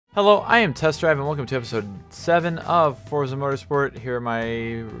Hello, I am Test Drive, and welcome to episode 7 of Forza Motorsport. Here are my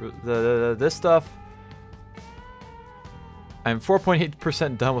this stuff. I'm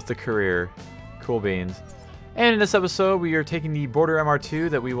 4.8% done with the career. Cool beans. And in this episode, we are taking the Border MR2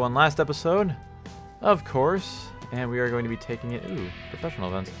 that we won last episode, of course, and we are going to be taking it. Ooh, professional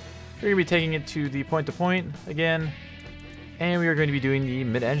events. We're going to be taking it to the point-to-point again, and we are going to be doing the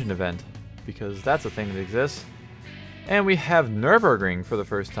mid-engine event because that's a thing that exists. And we have Nürburgring for the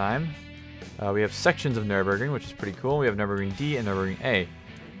first time. We have sections of Nürburgring, which is pretty cool. We have Nürburgring D and Nürburgring A.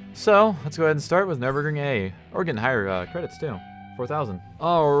 So, let's go ahead and start with Nürburgring A. Or we're getting higher credits too. 4,000.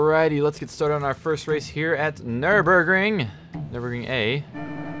 Alrighty, let's get started on our first race here at Nürburgring. Nürburgring A,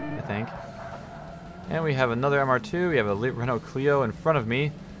 I think. And we have another MR2. We have a Renault Clio in front of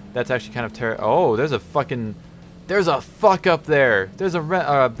me. That's actually kind of oh, there's a fucking... There's a fuck up there. There's a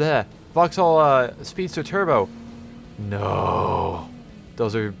Vauxhall Speedster Turbo. No,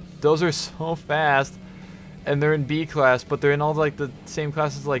 those are so fast, and they're in B class, but they're in all like the same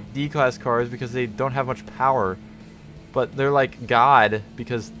classes like D class cars because they don't have much power, but they're like God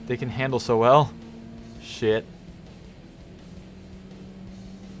because they can handle so well. Shit.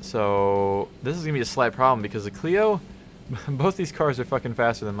 So this is gonna be a slight problem because the Clio, both these cars are fucking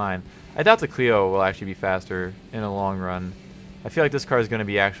faster than mine. I doubt the Clio will actually be faster in the long run. I feel like this car is gonna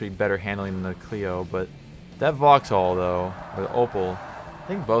be actually better handling than the Clio, but. That Vauxhall, though, or the Opel, I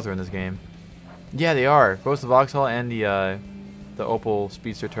think both are in this game. Yeah, they are. Both the Vauxhall and the Opel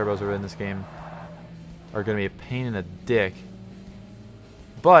Speedster Turbos are in this game. Are going to be a pain in the dick.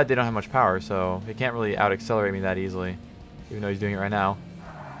 But they don't have much power, so it can't really out-accelerate me that easily. Even though he's doing it right now.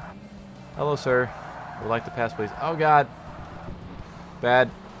 Hello, sir. I would like to pass, please. Oh, God. Bad.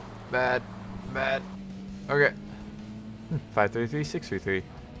 Bad. Bad. Okay. 533, 633.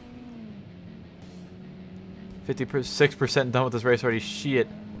 56% done with this race already. Shit.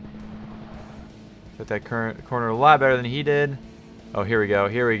 Got that current corner a lot better than he did. Oh, here we go.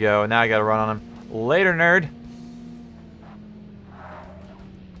 Here we go. Now I gotta run on him. Later, nerd.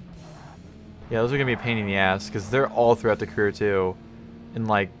 Yeah, those are gonna be a pain in the ass because they're all throughout the career too. And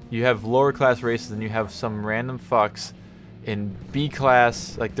like, you have lower class races and you have some random fucks in B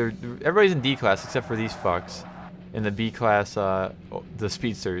class. Like, everybody's in D class except for these fucks in the B class, the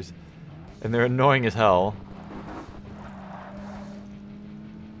speedsters, and they're annoying as hell.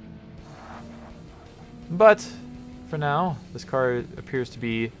 But, for now, this car appears to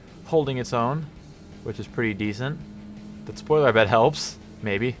be holding its own, which is pretty decent. That spoiler, I bet, helps.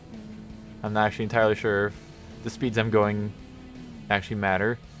 Maybe. I'm not actually entirely sure if the speeds I'm going actually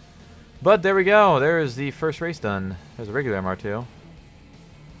matter. But there we go. There is the first race done. There's a regular MR2.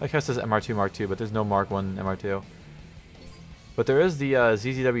 Like how it says MR2 Mark II, but there's no Mark 1 MR2. But there is the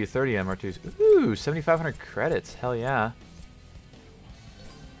ZZW30 MR2s. Ooh, 7,500 credits. Hell yeah.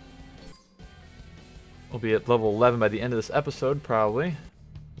 We'll be at level 11 by the end of this episode, probably.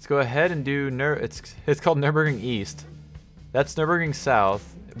 Let's go ahead and do it's called Nürburgring East. That's Nürburgring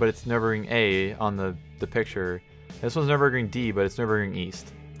South, but it's Nürburgring A on the picture. This one's Nürburgring D, but it's Nürburgring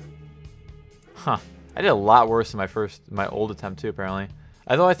East. Huh. I did a lot worse than my old attempt too, apparently.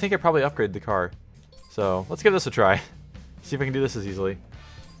 Although I think I probably upgraded the car. So let's give this a try. See if I can do this as easily.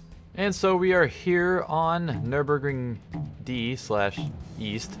 And so we are here on Nürburgring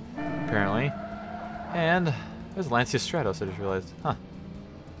D/East, apparently. And there's Lancia Stratos, I just realized. Huh.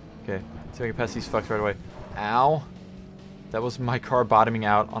 Okay, see if I can pass these fucks right away. Ow. That was my car bottoming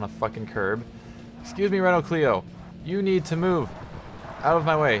out on a fucking curb. Excuse me, Renault Clio. You need to move out of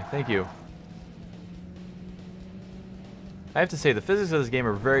my way. Thank you. I have to say, the physics of this game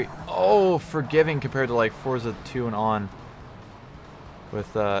are very, forgiving compared to like Forza 2 and on.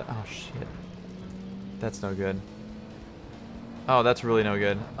 With, oh shit. That's no good. Oh, that's really no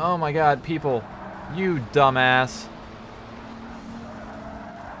good. Oh my god, people. You dumbass.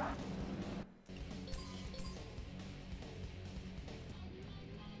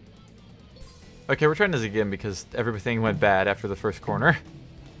 Okay, we're trying this again because everything went bad after the first corner.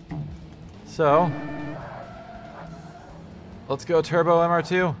 So, let's go Turbo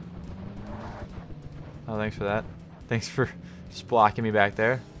MR2. Oh, thanks for that. Thanks for just blocking me back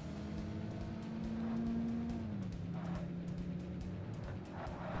there.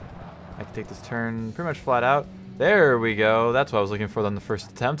 I can take this turn pretty much flat out. There we go. That's what I was looking for on the first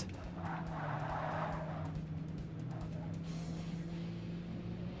attempt.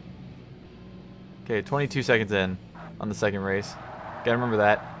 Okay, 22 seconds in on the second race. Gotta remember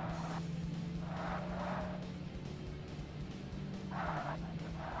that.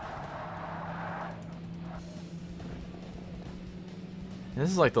 And this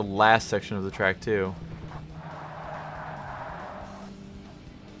is like the last section of the track too.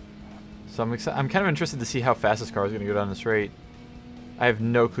 So I'm kind of interested to see how fast this car is going to go down the straight. I have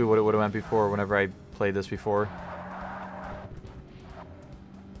no clue what it would have went before whenever I played this before.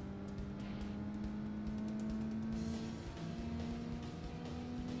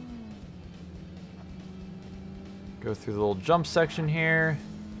 Go through the little jump section here.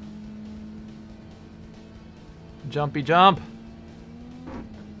 Jumpy jump.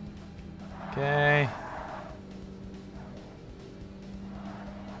 Okay.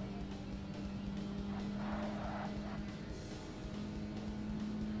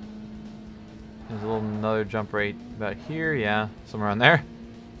 There's a little another jump right about here. Yeah, somewhere around there.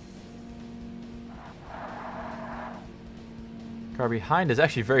 Car behind is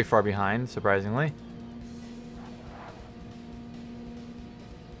actually very far behind, surprisingly.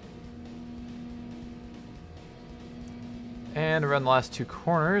 And around the last two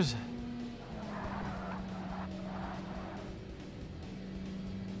corners.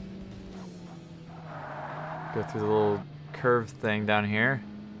 Go through the little curved thing down here.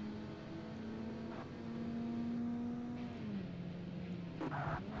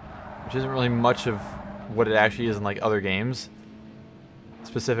 Which isn't really much of what it actually is in like other games.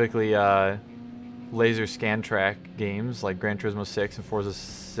 Specifically laser scan track games like Gran Turismo 6 and Forza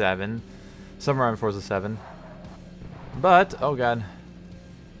 7. Somewhere on Forza 7. But, oh god.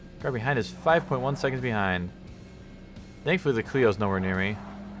 Car behind is 5.1 seconds behind. Thankfully the Clio's nowhere near me.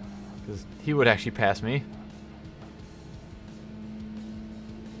 Because he would actually pass me.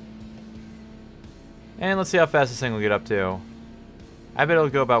 And let's see how fast this thing will get up to. I bet it'll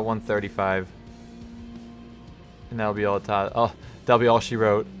go about 135. And that'll be all it taught. Oh, that'll be all she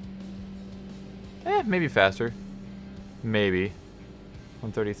wrote. Maybe faster. Maybe.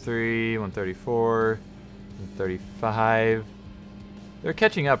 133, 134, 135. They're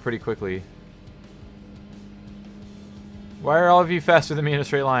catching up pretty quickly. Why are all of you faster than me in a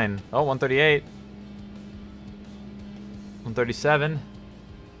straight line? Oh, 138. 137.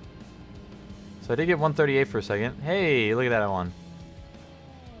 So I did get 138 for a second. Hey, look at that, I won.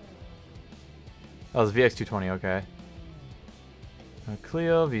 Oh, it's VX220, okay.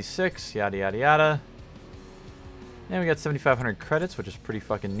 Clio, V6, yada yada yada. And we got 7,500 credits, which is pretty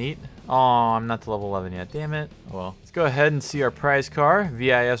fucking neat. Oh, I'm not to level 11 yet, damn it. Oh well. Let's go ahead and see our prize car.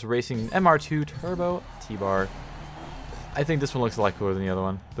 VIS Racing MR2 Turbo T-Bar. I think this one looks a lot cooler than the other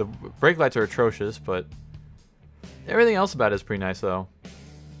one. The brake lights are atrocious, but everything else about it is pretty nice, though.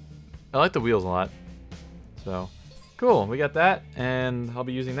 I like the wheels a lot. So, cool. We got that, and I'll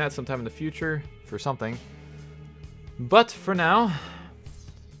be using that sometime in the future for something. But for now,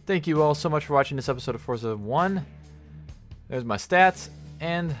 thank you all so much for watching this episode of Forza 1. There's my stats,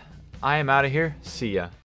 and I am out of here. See ya.